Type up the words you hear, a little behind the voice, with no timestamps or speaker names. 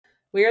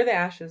We are the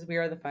ashes, we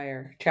are the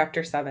fire.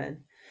 Chapter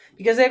 7.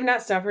 Because I have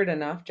not suffered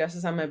enough, Jess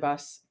is on my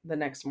bus the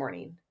next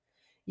morning.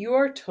 You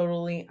are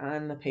totally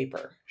on the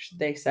paper,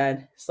 they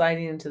said,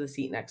 sliding into the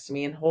seat next to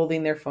me and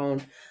holding their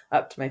phone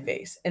up to my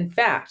face. In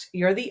fact,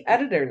 you're the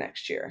editor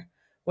next year.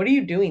 What are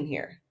you doing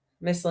here?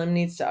 Miss Lim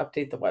needs to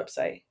update the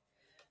website.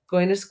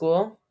 Going to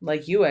school?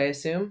 Like you, I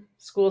assume.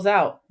 School's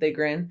out, they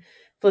grin,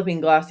 flipping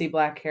glossy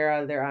black hair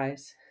out of their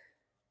eyes.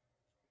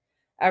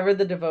 Ever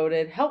the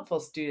devoted,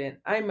 helpful student,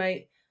 I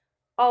might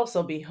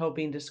also be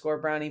hoping to score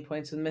brownie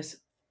points with Miss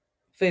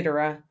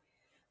Fedora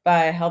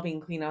by helping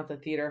clean out the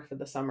theater for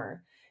the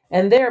summer,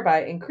 and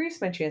thereby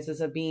increase my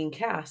chances of being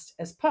cast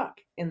as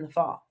Puck in the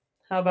fall.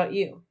 How about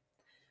you?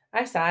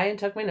 I sigh and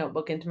tuck my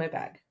notebook into my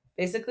bag.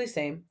 Basically,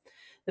 same.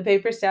 The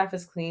paper staff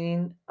is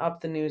cleaning up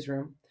the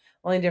newsroom.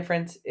 Only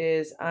difference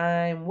is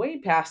I'm way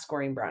past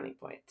scoring brownie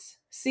points.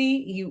 See,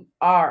 you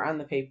are on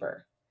the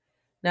paper.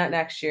 Not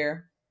next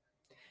year.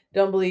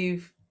 Don't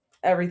believe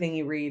everything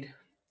you read.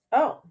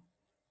 Oh,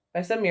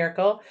 by some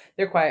miracle,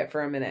 they're quiet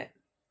for a minute.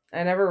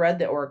 I never read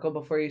the Oracle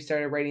before you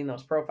started writing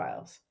those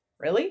profiles.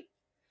 Really?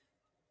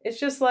 It's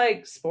just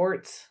like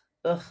sports.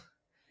 Ugh.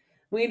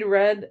 We'd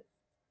read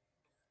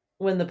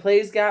when the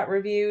plays got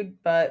reviewed,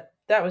 but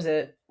that was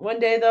it. One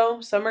day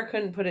though, Summer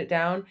couldn't put it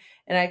down,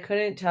 and I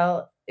could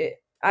tell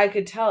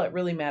it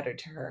really mattered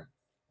to her.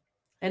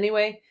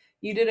 Anyway,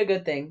 you did a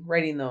good thing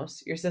writing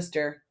those. Your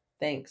sister,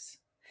 thanks.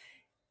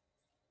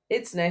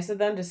 It's nice of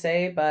them to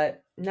say,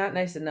 but not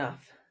nice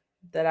enough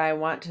that I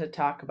want to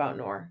talk about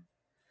Nor.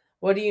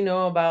 What do you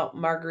know about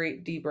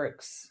Marguerite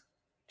Debricks?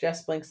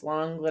 Jess blinks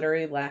long,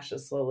 glittery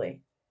lashes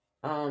slowly.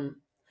 Um,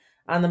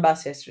 on the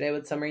bus yesterday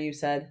with Summer, you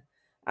said,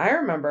 I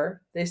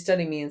remember. They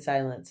study me in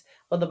silence.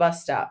 Well, the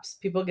bus stops.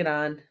 People get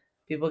on,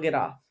 people get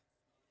off.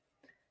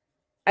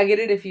 I get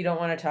it if you don't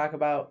want to talk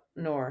about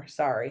Nor.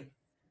 Sorry.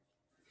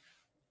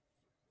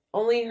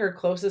 Only her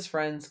closest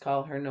friends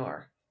call her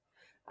Nor.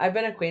 I've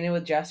been acquainted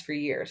with Jess for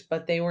years,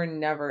 but they were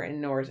never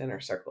in Nor's inner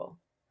circle.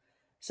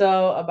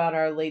 So, about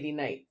our lady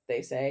night,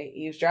 they say.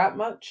 Eavesdrop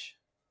much?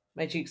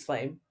 My cheeks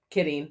flame.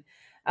 Kidding.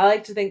 I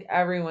like to think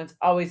everyone's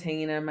always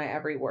hanging on my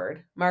every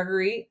word.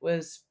 Marguerite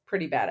was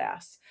pretty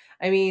badass.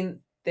 I mean,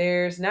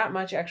 there's not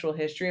much actual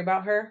history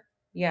about her.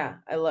 Yeah,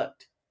 I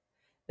looked.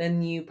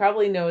 Then you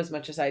probably know as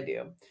much as I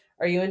do.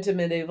 Are you into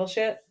medieval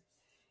shit?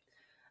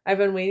 I've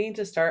been waiting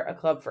to start a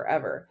club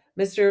forever.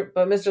 Mr.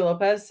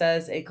 Lopez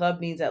says a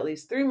club needs at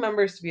least 3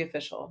 members to be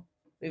official.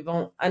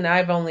 And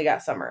I've only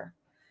got Summer.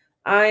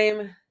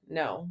 I'm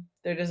no.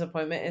 Their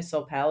disappointment is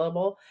so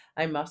palatable,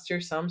 I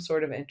muster some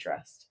sort of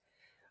interest.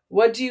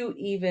 What do you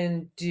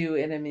even do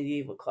in a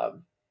medieval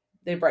club?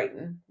 They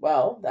brighten.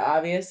 Well, the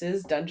obvious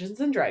is Dungeons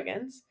and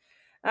Dragons.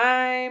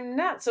 I'm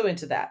not so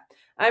into that.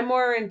 I'm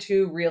more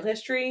into real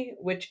history,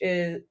 which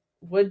is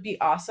would be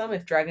awesome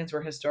if dragons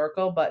were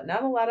historical, but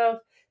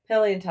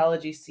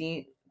paleontology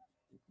scene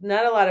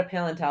not a lot of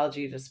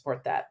paleontology to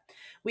support that.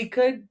 We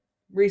could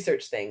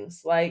research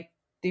things like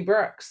the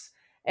Brooks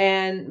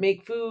and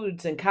make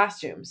foods and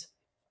costumes.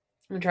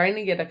 I'm trying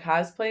to get a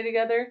cosplay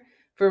together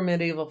for a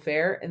medieval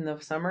fair in the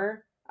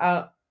summer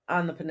out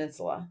on the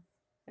peninsula.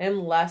 I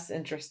am less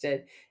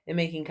interested in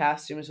making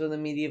costumes with a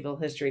medieval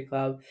history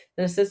club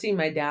than assisting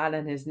my dad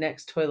on his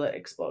next toilet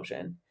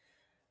explosion.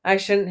 I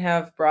shouldn't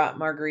have brought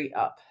Marguerite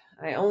up.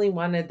 I only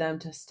wanted them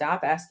to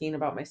stop asking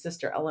about my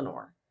sister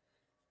Eleanor,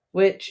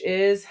 which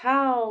is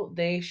how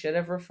they should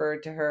have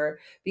referred to her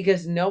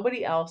because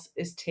nobody else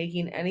is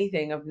taking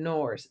anything of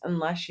Noor's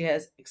unless she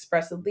has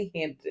expressly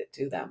handed it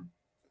to them.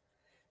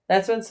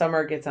 That's when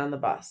Summer gets on the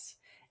bus,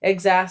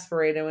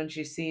 exasperated when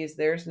she sees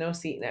there's no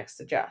seat next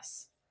to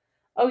Jess.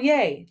 Oh,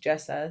 yay,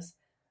 Jess says.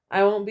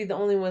 I won't be the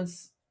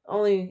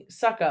only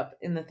suck up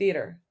in the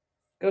theater.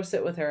 Go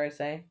sit with her, I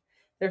say.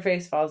 Their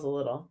face falls a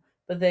little,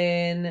 but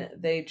then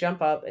they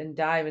jump up and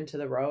dive into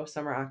the row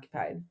Summer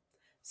occupied.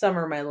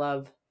 Summer, my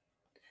love.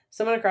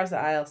 Someone across the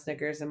aisle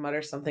snickers and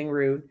mutters something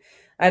rude.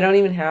 I don't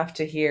even have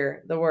to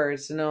hear the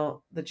words to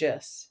know the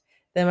gist.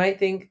 They might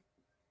think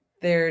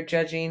they're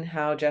judging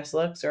how Jess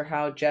looks or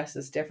how Jess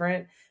is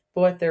different,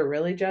 but what they're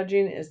really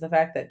judging is the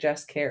fact that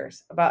Jess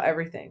cares about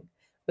everything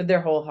with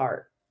their whole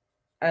heart.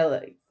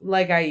 I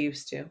like I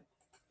used to.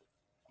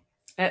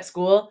 At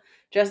school,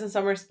 Jess and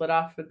Summer split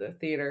off for the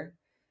theater,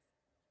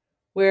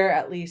 where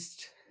at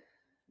least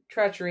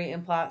treachery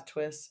and plot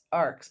twists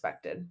are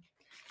expected.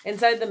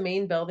 Inside the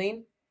main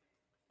building,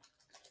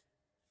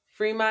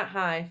 Fremont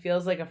High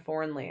feels like a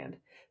foreign land.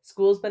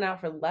 School's been out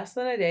for less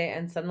than a day,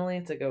 and suddenly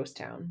it's a ghost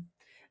town.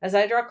 As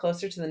I draw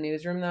closer to the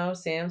newsroom, though,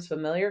 Sam's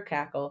familiar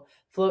cackle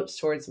floats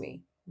towards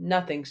me.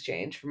 Nothing's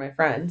changed for my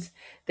friends.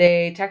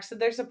 They texted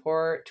their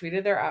support,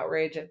 tweeted their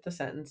outrage at the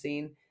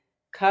sentencing,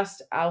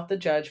 cussed out the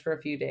judge for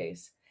a few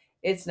days.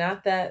 It's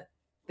not that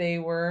they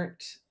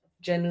weren't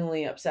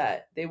genuinely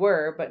upset. They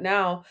were, but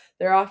now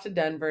they're off to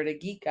Denver to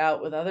geek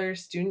out with other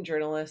student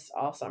journalists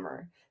all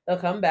summer. They'll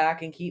come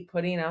back and keep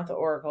putting out the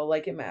oracle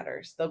like it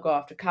matters. They'll go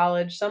off to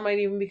college. Some might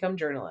even become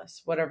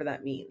journalists, whatever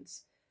that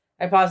means.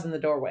 I pause in the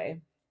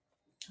doorway,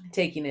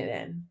 taking it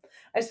in.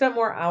 I spent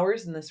more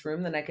hours in this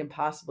room than I can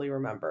possibly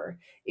remember.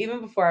 Even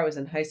before I was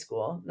in high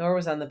school, Nor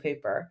was on the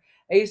paper.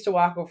 I used to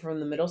walk over from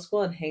the middle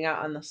school and hang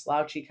out on the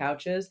slouchy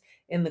couches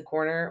in the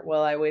corner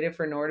while I waited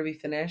for Nor to be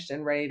finished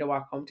and ready to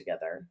walk home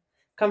together.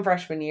 Come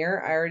freshman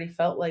year, I already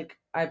felt like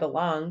I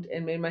belonged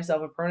and made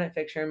myself a permanent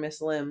fixture in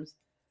Miss Lim's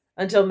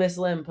until Miss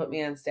Lim put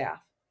me on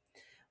staff.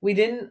 We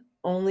didn't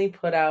only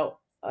put out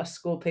a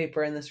school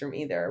paper in this room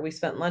either. We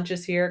spent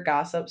lunches here,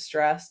 gossiped,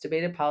 stressed,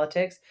 debated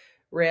politics,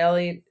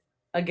 rallied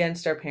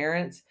against our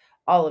parents,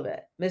 all of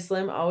it. Miss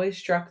Lim always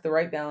struck the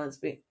right balance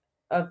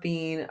of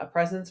being a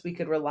presence we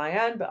could rely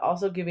on, but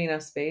also giving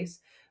us space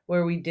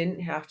where we didn't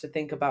have to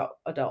think about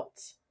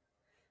adults.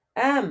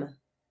 M.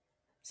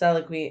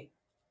 Soliloquy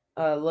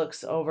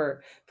looks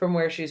over from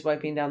where she's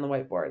wiping down the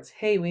whiteboards.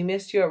 Hey, we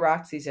missed you at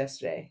Roxy's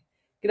yesterday.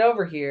 Get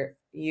over here,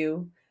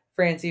 you.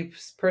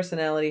 Francie's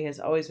personality has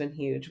always been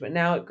huge, but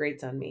now it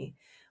grates on me.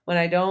 When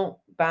I don't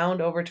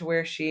bound over to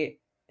where she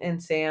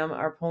and Sam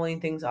are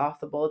pulling things off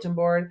the bulletin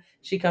board,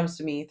 she comes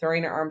to me,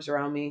 throwing her arms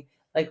around me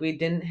like we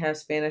didn't have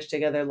Spanish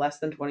together less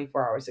than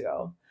 24 hours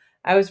ago.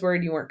 I was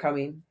worried you weren't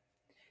coming.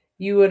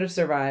 You would have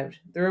survived.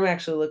 The room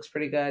actually looks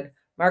pretty good.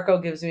 Marco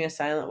gives me a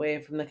silent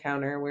wave from the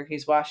counter where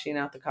he's washing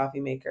out the coffee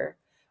maker.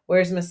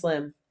 Where's Miss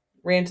Lim?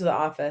 Ran to the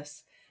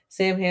office.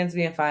 Sam hands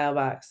me a file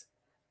box,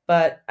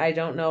 but I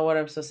don't know what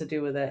I'm supposed to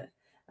do with it.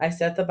 I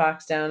set the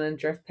box down and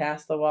drift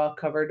past the wall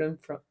covered in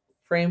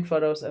framed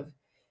photos of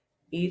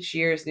each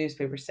year's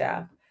newspaper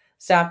staff,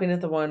 stopping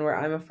at the one where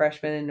I'm a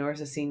freshman and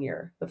Nora's a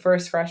senior, the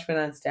first freshman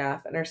on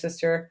staff, and her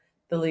sister,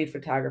 the lead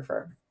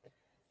photographer.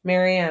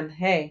 Marianne,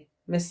 hey.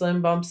 Miss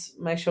Lim bumps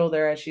my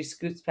shoulder as she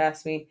scoots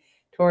past me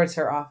towards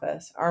her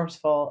office, arms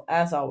full,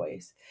 as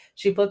always.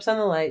 She flips on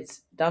the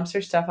lights, dumps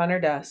her stuff on her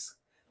desk,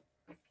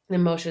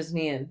 and motions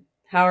me in.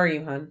 How are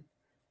you, hun?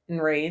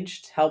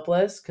 Enraged,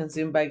 helpless,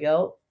 consumed by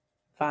guilt?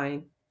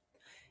 Fine.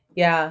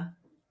 Yeah,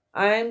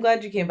 I'm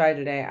glad you came by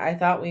today. I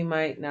thought we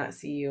might not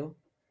see you.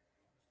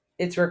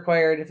 It's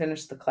required to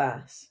finish the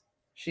class.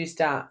 She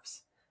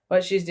stops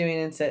what she's doing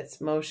and sits,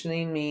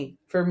 motioning me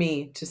for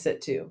me to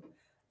sit too.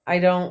 I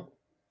don't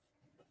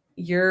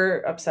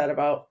You're upset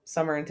about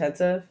summer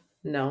intensive?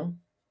 No.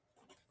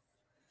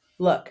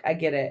 Look, I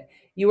get it.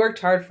 You worked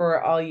hard for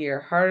it all year,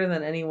 harder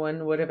than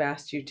anyone would have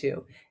asked you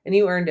to, and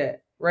you earned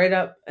it, right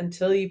up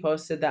until you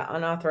posted that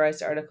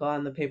unauthorized article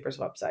on the paper's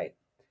website.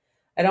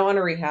 I don't want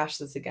to rehash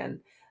this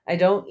again. I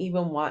don't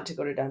even want to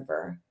go to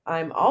Denver.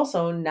 I'm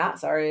also not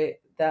sorry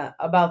that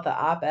about the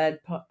op-ed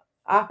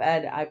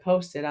I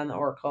posted on the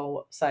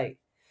Oracle site.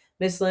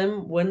 Miss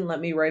Lim wouldn't let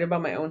me write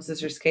about my own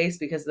sister's case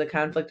because of the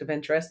conflict of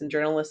interest and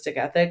journalistic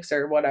ethics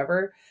or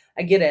whatever.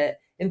 I get it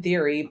in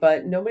theory,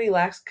 but nobody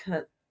lacks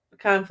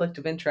conflict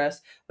of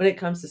interest when it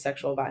comes to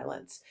sexual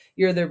violence.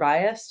 You're either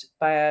biased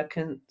by a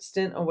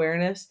constant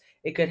awareness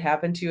it could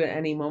happen to you at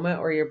any moment,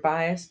 or you're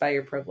biased by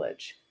your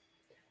privilege.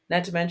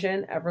 Not to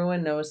mention,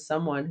 everyone knows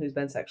someone who's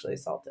been sexually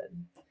assaulted.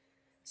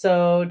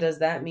 So, does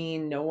that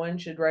mean no one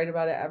should write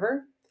about it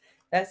ever?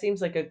 That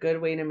seems like a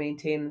good way to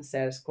maintain the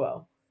status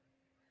quo.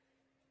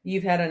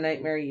 You've had a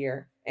nightmare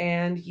year,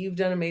 and you've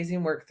done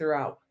amazing work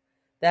throughout.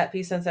 That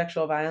piece on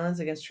sexual violence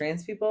against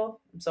trans people,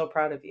 I'm so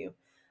proud of you.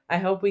 I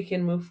hope we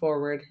can move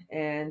forward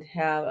and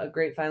have a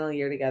great final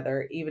year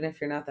together, even if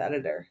you're not the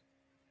editor.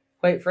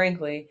 Quite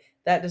frankly,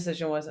 that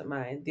decision wasn't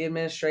mine, the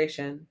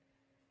administration,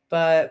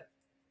 but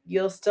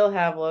you'll still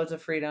have loads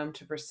of freedom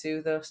to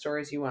pursue the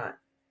stories you want.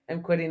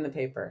 I'm quitting the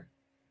paper.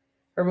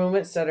 Her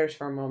movement stutters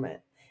for a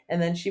moment,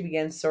 and then she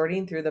begins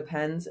sorting through the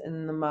pens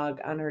in the mug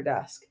on her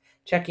desk,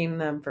 checking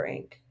them for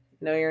ink.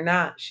 No, you're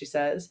not, she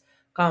says,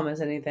 calm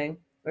as anything.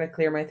 I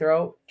clear my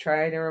throat,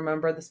 try to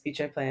remember the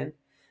speech I planned.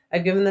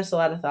 I've given this a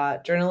lot of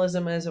thought.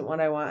 Journalism isn't what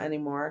I want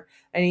anymore.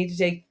 I need to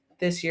take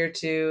this year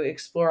to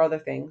explore other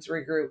things,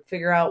 regroup,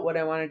 figure out what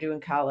I want to do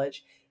in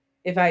college,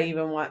 if I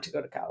even want to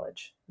go to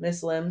college.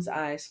 Miss Lim's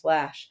eyes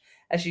flash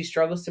as she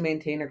struggles to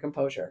maintain her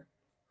composure.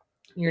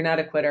 You're not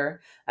a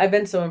quitter. I've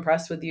been so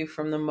impressed with you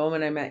from the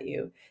moment I met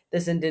you.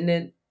 This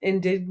indignant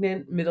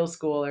middle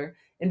schooler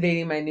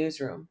invading my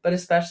newsroom, but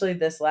especially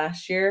this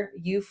last year,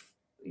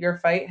 your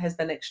fight has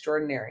been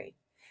extraordinary.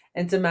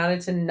 And it's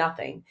amounted to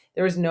nothing.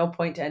 There was no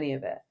point to any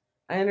of it.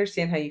 I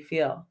understand how you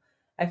feel.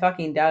 I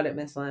fucking doubt it,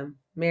 Miss Lim.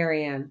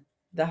 Marianne,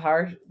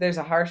 there's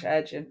a harsh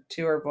edge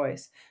to her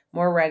voice,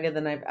 more ragged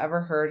than I've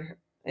ever heard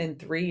in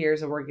 3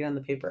 years of working on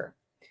the paper.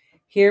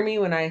 Hear me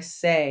when I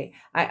say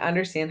I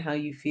understand how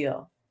you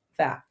feel.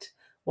 Fact.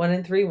 1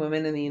 in 3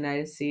 women in the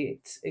United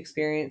States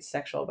experience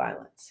sexual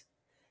violence.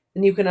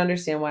 Then you can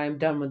understand why I'm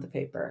done with the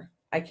paper.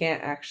 I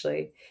can't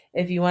actually.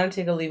 If you want to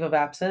take a leave of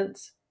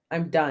absence,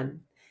 I'm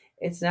done.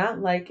 It's not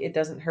like it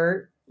doesn't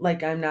hurt,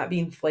 like I'm not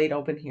being flayed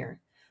open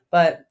here.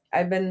 But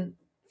I've been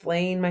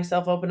flaying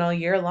myself open all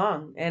year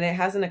long, and it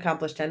hasn't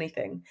accomplished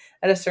anything.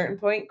 At a certain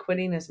point,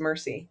 quitting is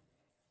mercy.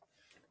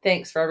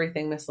 Thanks for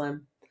everything, Miss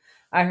Lim.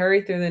 I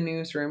hurry through the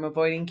newsroom,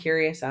 avoiding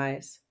curious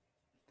eyes.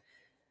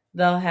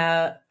 They'll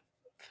have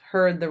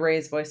heard the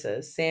raised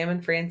voices. Sam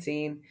and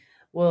Francine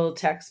will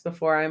text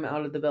before I'm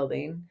out of the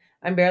building.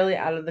 I'm barely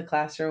out of the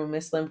classroom when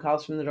Miss Lim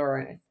calls from the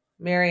doorway.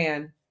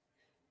 Marianne,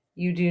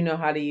 You do know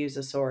how to use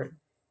a sword.